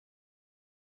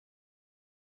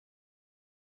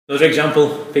Another example,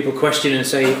 people question and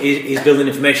say, is building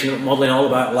information modelling all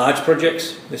about large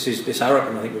projects? This is Arup,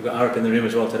 and I think we've got Arup in the room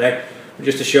as well today. But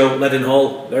just to show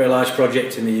Leadenhall, very large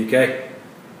project in the UK.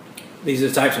 These are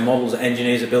the types of models that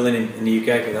engineers are building in the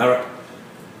UK with Arup.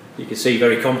 You can see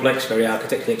very complex, very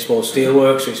architecturally exposed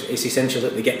steelwork, so it's essential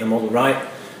that they get the model right.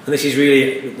 And this is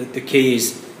really, the key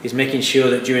is making sure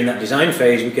that during that design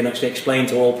phase we can actually explain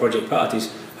to all project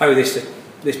parties how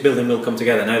this building will come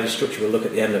together and how this structure will look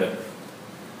at the end of it.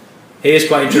 Here's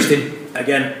quite interesting,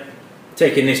 again,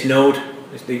 taking this node,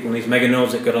 one of these mega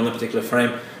nodes that got on the particular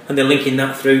frame, and they're linking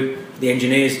that through, the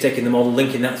engineers taking the model,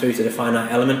 linking that through to the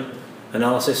finite element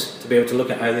analysis to be able to look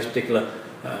at how this particular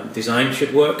design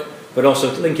should work, but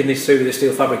also linking this through with the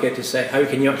steel fabricator to say how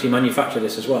can you actually manufacture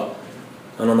this as well.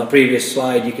 And on that previous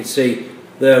slide you could see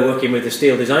they're working with the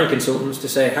steel design consultants to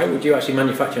say how would you actually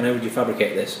manufacture and how would you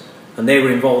fabricate this. And they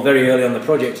were involved very early on the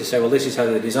project to say, well, this is how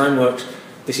the design works,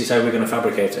 this is how we're going to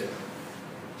fabricate it.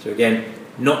 So again,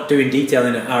 not doing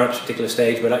detailing at Arup's particular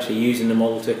stage, but actually using the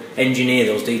model to engineer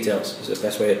those details is the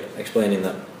best way of explaining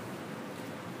that.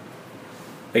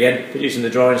 Again, producing the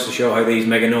drawings to show how these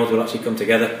mega nodes will actually come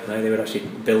together and how they would actually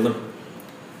build them.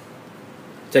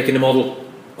 Taking the model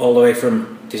all the way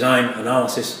from design,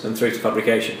 analysis and through to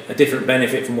fabrication. A different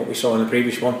benefit from what we saw in the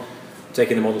previous one,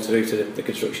 taking the model through to the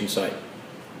construction site.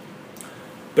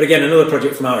 But again, another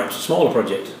project from Arup, a smaller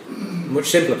project, much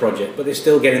simpler project, but they're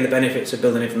still getting the benefits of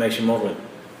building information modelling.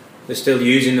 They're still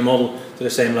using the model to the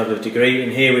same level of degree,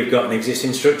 and here we've got an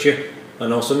existing structure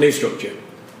and also new structure.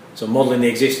 So modelling the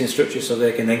existing structure so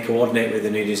they can then coordinate with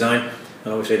the new design,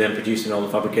 and obviously then producing all the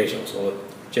fabrications, all the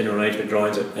general arrangement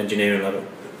drawings at engineering level.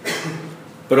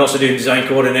 But also doing design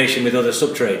coordination with other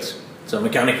sub-trades, so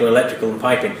mechanical, electrical and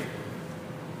piping.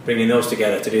 Bringing those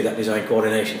together to do that design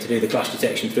coordination, to do the clash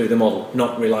detection through the model,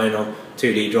 not relying on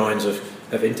 2D drawings of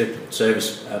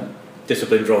inter-service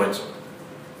discipline drawings.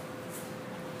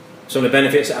 Some of the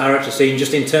benefits that Arup are seen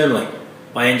just internally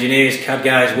by engineers, CAD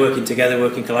guys working together,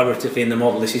 working collaboratively in the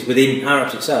model. This is within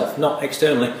Arup itself, not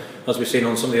externally, as we've seen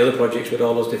on some of the other projects with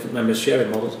all those different members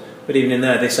sharing models. But even in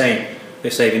there, they're saying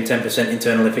they're saving 10%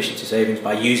 internal efficiency savings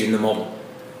by using the model.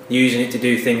 Using it to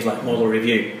do things like model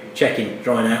review, checking,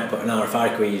 drawing output and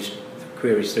RFI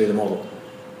queries through the model,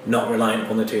 not reliant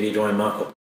upon the 2D drawing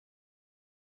markup.